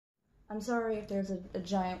I'm sorry if there's a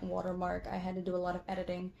giant watermark. I had to do a lot of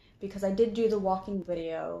editing because I did do the walking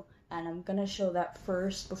video, and I'm gonna show that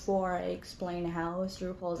first before I explain how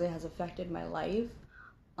cerebral palsy has affected my life.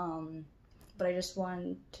 But I just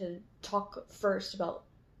wanted to talk first about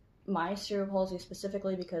my cerebral palsy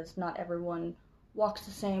specifically because not everyone walks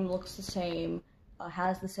the same, looks the same,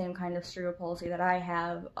 has the same kind of cerebral palsy that I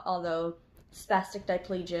have, although spastic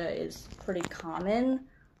diplegia is pretty common.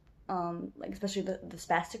 Like especially the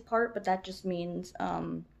spastic part, but that just means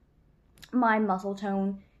my muscle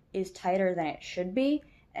tone is tighter than it should be,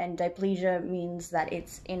 and diplegia means that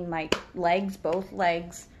it's in my legs, both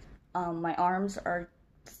legs. My arms are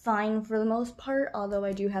fine for the most part, although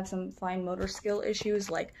I do have some fine motor skill issues,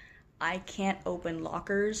 like I can't open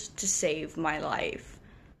lockers to save my life.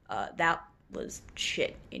 That was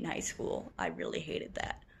shit in high school. I really hated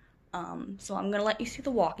that. So I'm gonna let you see the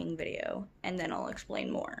walking video, and then I'll explain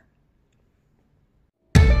more.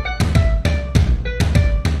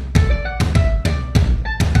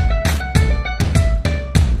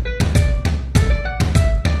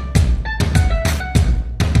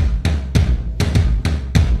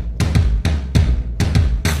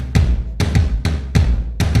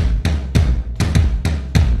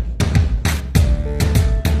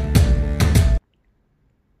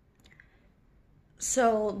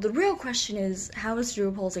 So the real question is, how has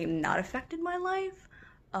cerebral palsy not affected my life?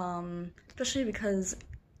 Especially because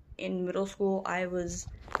in middle school I was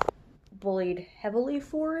bullied heavily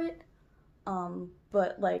for it.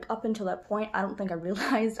 But like up until that point, I don't think I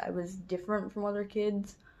realized I was different from other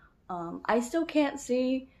kids. I still can't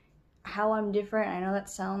see how I'm different. I know that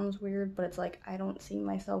sounds weird, but it's like I don't see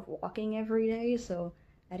myself walking every day, so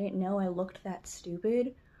I didn't know I looked that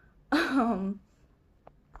stupid.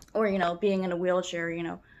 Or, you know, being in a wheelchair, you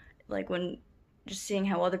know, like when just seeing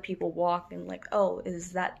how other people walk and like, oh,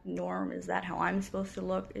 is that norm? Is that how I'm supposed to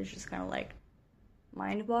look? It's just kind of like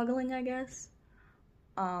mind-boggling, I guess.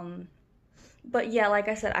 But yeah, like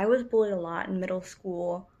I said, I was bullied a lot in middle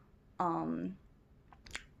school,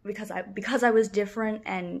 because I was different,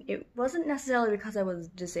 and it wasn't necessarily because I was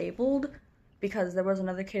disabled, because there was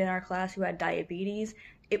another kid in our class who had diabetes.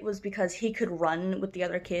 It was because he could run with the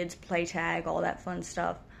other kids, play tag, all that fun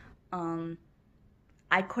stuff.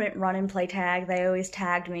 I couldn't run and play tag. They always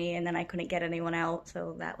tagged me, and then I couldn't get anyone out,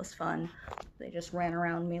 so that was fun. They just ran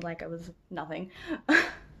around me like I was nothing.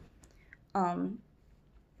 I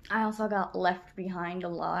also got left behind a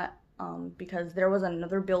lot, because there was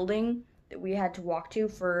another building that we had to walk to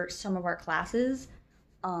for some of our classes,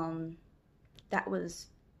 that was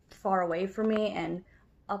far away from me, and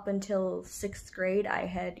up until 6th grade, I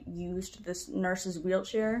had used this nurse's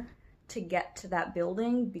wheelchair to get to that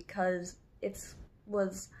building because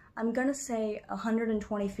was, I'm gonna say,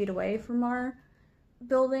 120 feet away from our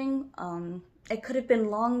building. It could have been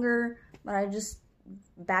longer, but I just,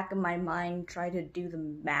 back in my mind, tried to do the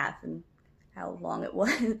math and how long it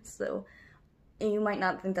was. So, and you might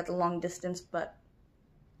not think that's a long distance, but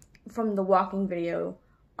from the walking video,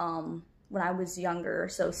 when I was younger,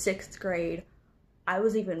 so 6th grade, I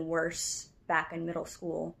was even worse back in middle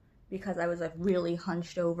school because I was like really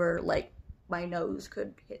hunched over, like my nose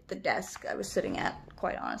could hit the desk I was sitting at,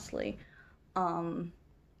 quite honestly. And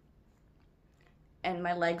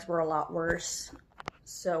my legs were a lot worse.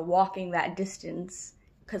 So walking that distance,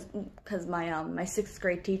 cause my 6th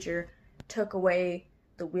grade teacher took away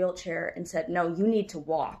the wheelchair and said, no, you need to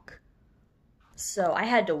walk. So I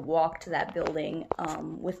had to walk to that building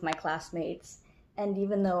with my classmates, and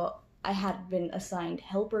even though I had been assigned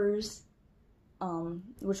helpers,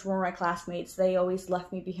 which were my classmates, they always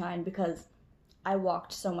left me behind because I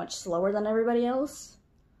walked so much slower than everybody else.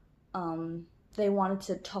 They wanted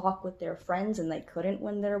to talk with their friends and they couldn't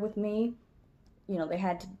when they're with me. You know, they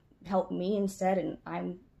had to help me instead, and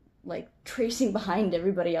I'm like tracing behind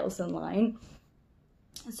everybody else in line.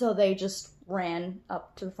 So they just ran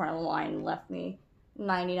up to the front of the line and left me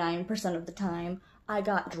 99% of the time. I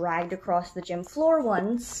got dragged across the gym floor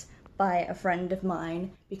once by a friend of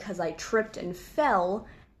mine because I tripped and fell,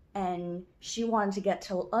 and she wanted to get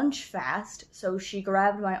to lunch fast, so she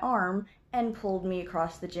grabbed my arm and pulled me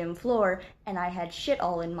across the gym floor, and I had shit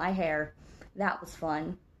all in my hair. That was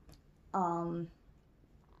fun.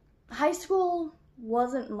 High school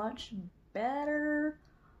wasn't much better,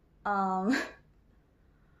 because,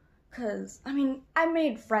 I mean, I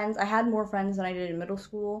made friends. I had more friends than I did in middle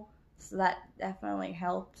school, so that definitely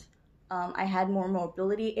helped. I had more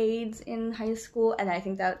mobility aids in high school, and I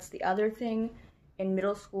think that's the other thing. In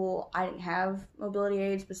middle school, I didn't have mobility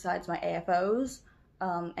aids besides my AFOs,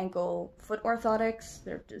 ankle foot orthotics.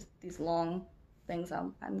 They're just these long things.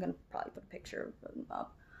 I'm gonna probably put a picture of them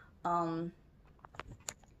up.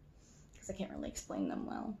 because I can't really explain them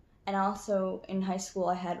well. And also in high school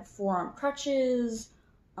I had forearm crutches,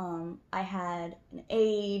 I had an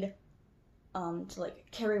aid to like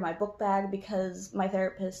carry my book bag because my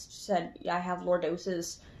therapist said I have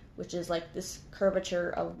lordosis, which is like this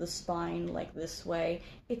curvature of the spine like this way.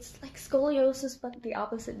 It's like scoliosis but the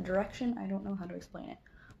opposite direction. I don't know how to explain it.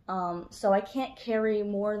 So I can't carry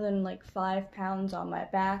more than like 5 pounds on my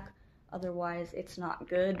back, otherwise it's not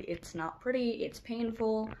good, it's not pretty, it's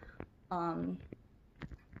painful.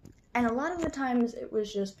 And a lot of the times it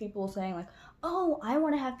was just people saying like, oh, I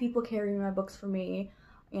want to have people carry my books for me.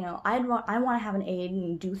 You know, I want to have an aide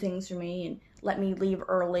and do things for me and let me leave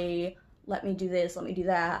early, let me do this, let me do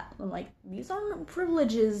that. I'm like, these aren't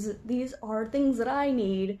privileges, these are things that I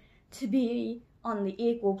need to be on the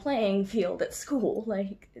equal playing field at school.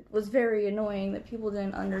 Like, it was very annoying that people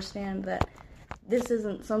didn't understand that this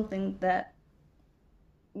isn't something that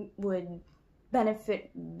would benefit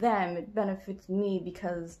them, it benefits me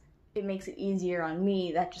because it makes it easier on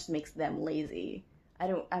me. That just makes them lazy. I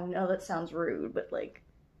know that sounds rude, but like,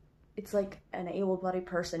 it's like an able-bodied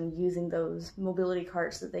person using those mobility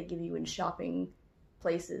carts that they give you in shopping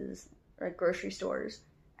places or at grocery stores.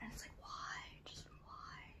 And it's like, why? Just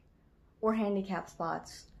why? Or handicap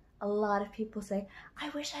spots. A lot of people say, I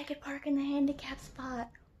wish I could park in the handicap spot.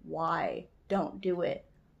 Why? Don't do it.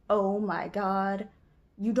 Oh my God.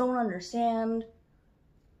 You don't understand.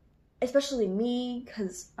 Especially me,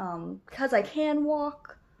 because I can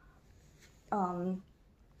walk.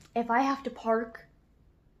 If I have to park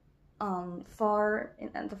at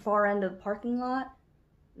the far end of the parking lot,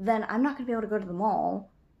 then I'm not going to be able to go to the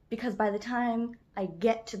mall, because by the time I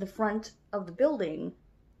get to the front of the building,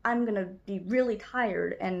 I'm going to be really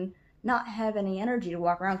tired and not have any energy to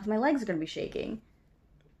walk around because my legs are going to be shaking.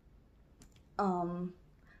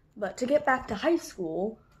 But to get back to high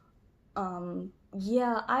school,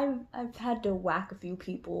 yeah, I've had to whack a few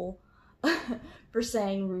people for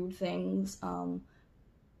saying rude things.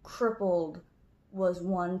 Crippled was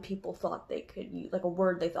one people thought they could use, like a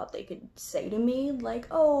word they thought they could say to me, like,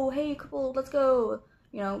 oh, hey, crippled, let's go,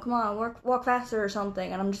 you know, come on, walk faster or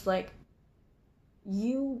something. And I'm just like,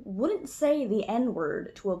 you wouldn't say the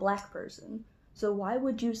N-word to a black person, so why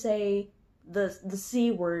would you say the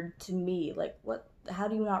C word to me? Like, what? How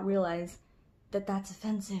do you not realize that that's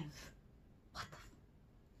offensive? What the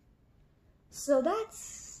So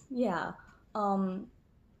that's, yeah. And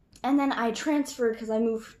then I transferred because I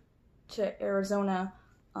moved to Arizona,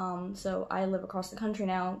 so I live across the country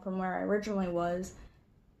now from where I originally was,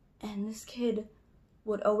 and this kid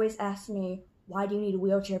would always ask me, why do you need a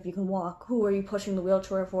wheelchair if you can walk? Who are you pushing the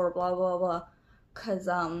wheelchair for? Blah, blah, blah. Because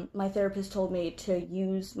my therapist told me to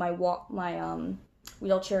use my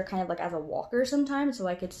wheelchair kind of like as a walker sometimes, so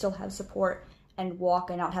I could still have support and walk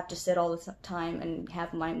and not have to sit all the time and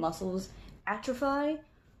have my muscles atrophy.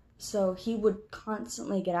 So he would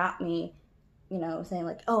constantly get at me, you know, saying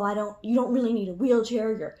like, oh, you don't really need a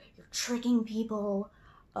wheelchair, you're tricking people.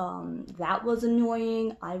 That was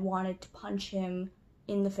annoying. I wanted to punch him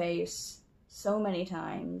in the face so many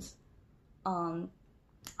times. I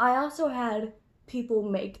also had people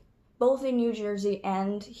make, both in New Jersey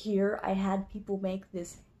and here, I had people make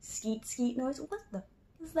this skeet skeet noise. What the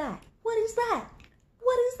is that? What is that?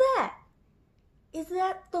 What is that? Is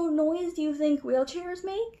that the noise you think wheelchairs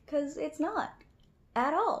make? Because it's not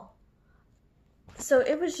at all. So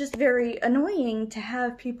it was just very annoying to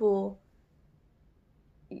have people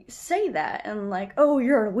say that and like, oh,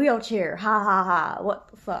 you're in a wheelchair, ha ha ha, what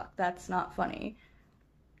the fuck, that's not funny.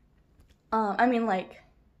 I mean, like,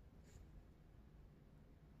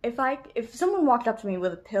 if someone walked up to me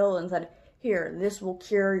with a pill and said, here, this will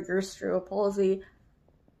cure your cerebral palsy,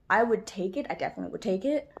 I would take it. I definitely would take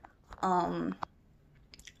it.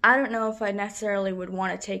 I don't know if I necessarily would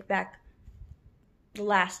want to take back the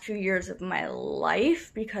last few years of my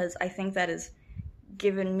life, because I think that has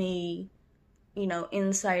given me, you know,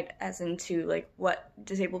 insight as into, like, what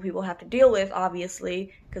disabled people have to deal with,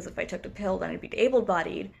 obviously, because if I took the pill, then I'd be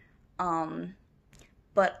able-bodied.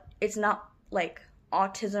 But it's not, like,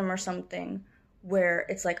 autism or something, where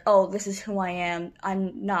it's like, oh, this is who I am,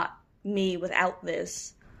 I'm not me without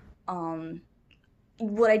this.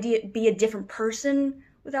 Would I be a different person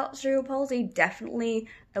without cerebral palsy? Definitely.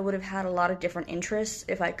 I would have had a lot of different interests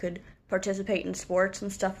if I could participate in sports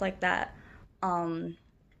and stuff like that. And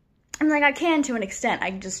like, I can to an extent.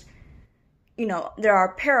 I just, you know, there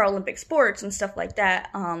are Paralympic sports and stuff like that.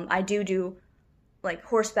 I do like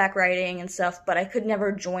horseback riding and stuff, but I could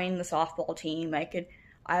never join the softball team.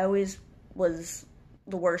 I always was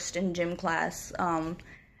the worst in gym class.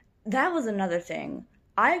 That was another thing.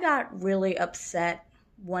 I got really upset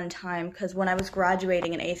one time, because when I was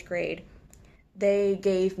graduating in 8th grade, they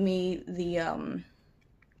gave me the,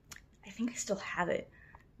 I think I still have it,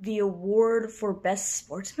 the award for best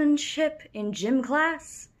sportsmanship in gym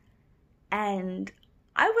class, and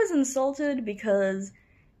I was insulted because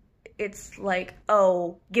it's like,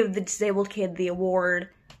 oh, give the disabled kid the award.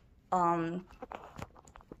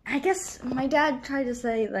 I guess my dad tried to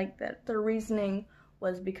say, like, that the reasoning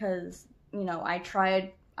was because, you know, I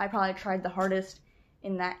probably tried the hardest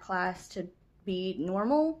in that class to be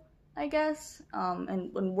normal, I guess,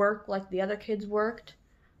 and work like the other kids worked.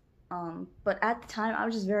 But at the time, I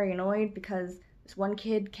was just very annoyed because this one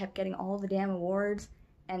kid kept getting all the damn awards,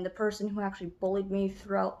 and the person who actually bullied me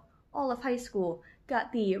throughout all of high school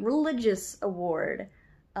got the religious award,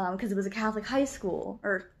 because it was a Catholic high school,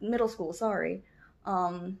 or middle school, sorry.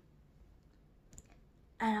 And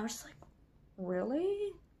I was just like,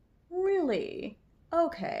 really? Really?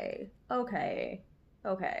 Okay,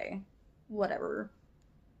 whatever.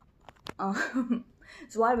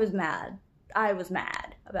 So I was mad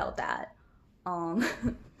about that.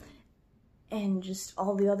 And just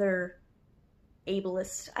all the other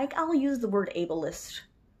ableist, I'll use the word ableist,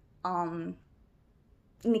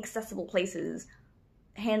 inaccessible places,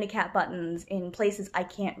 handicap buttons in places I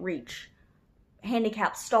can't reach,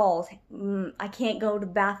 handicap stalls, I can't go to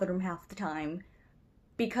the bathroom half the time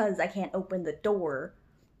because I can't open the door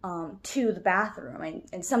to the bathroom,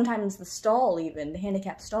 and sometimes the stall, even the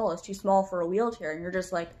handicap stall, is too small for a wheelchair, and you're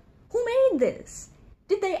just like, who made this?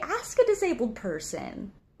 Did they ask a disabled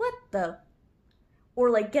person? What the? Or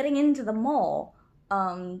like getting into the mall,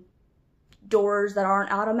 doors that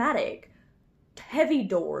aren't automatic, heavy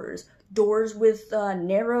doors with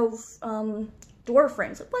narrow door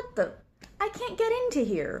frames. What the? I can't get into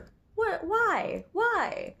here. What? Why?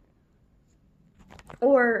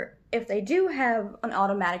 Or if they do have an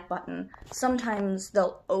automatic button, sometimes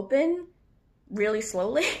they'll open really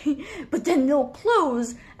slowly, but then they'll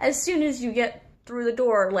close as soon as you get through the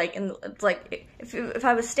door, like, and it's like, if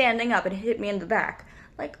I was standing up, it hit me in the back.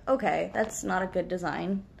 Like, okay, that's not a good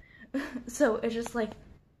design. So it's just like,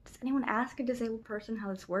 does anyone ask a disabled person how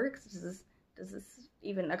this works? Does this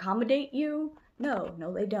even accommodate you? No,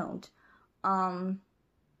 they don't.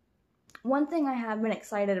 One thing I have been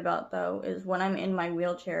excited about, though, is when I'm in my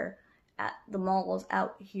wheelchair at the malls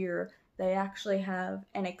out here, they actually have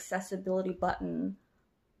an accessibility button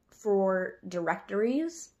for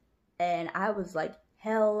directories, and I was like,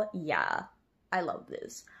 hell yeah, I love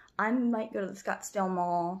this. I might go to the Scottsdale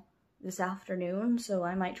Mall this afternoon, so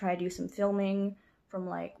I might try to do some filming from,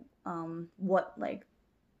 like, what, like,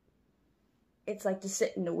 it's like to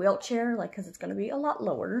sit in a wheelchair, like, because it's going to be a lot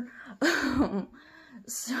lower.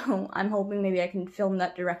 So I'm hoping maybe I can film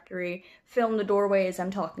that directory, film the doorways I'm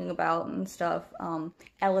talking about and stuff,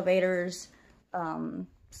 elevators, and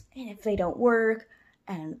if they don't work,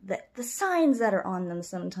 and the signs that are on them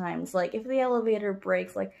sometimes, like if the elevator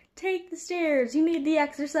breaks, like, take the stairs, you need the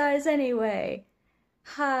exercise anyway.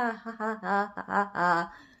 Ha ha ha ha ha ha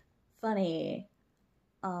ha. Funny.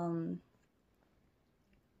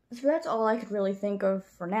 So that's all I could really think of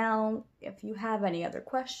for now. If you have any other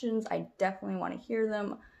questions, I definitely want to hear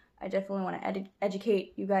them. I definitely want to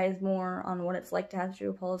educate you guys more on what it's like to have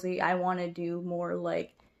cerebral palsy. I want to do more,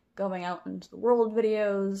 like, going out into the world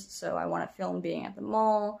videos, so I want to film being at the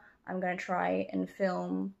mall. I'm going to try and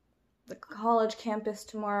film the college campus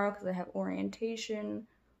tomorrow because I have orientation.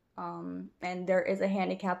 And there is a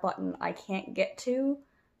handicap button I can't get to,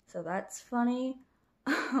 so that's funny.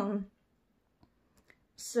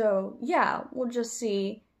 So, yeah, we'll just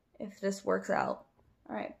see if this works out.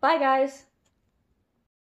 Alright, bye guys!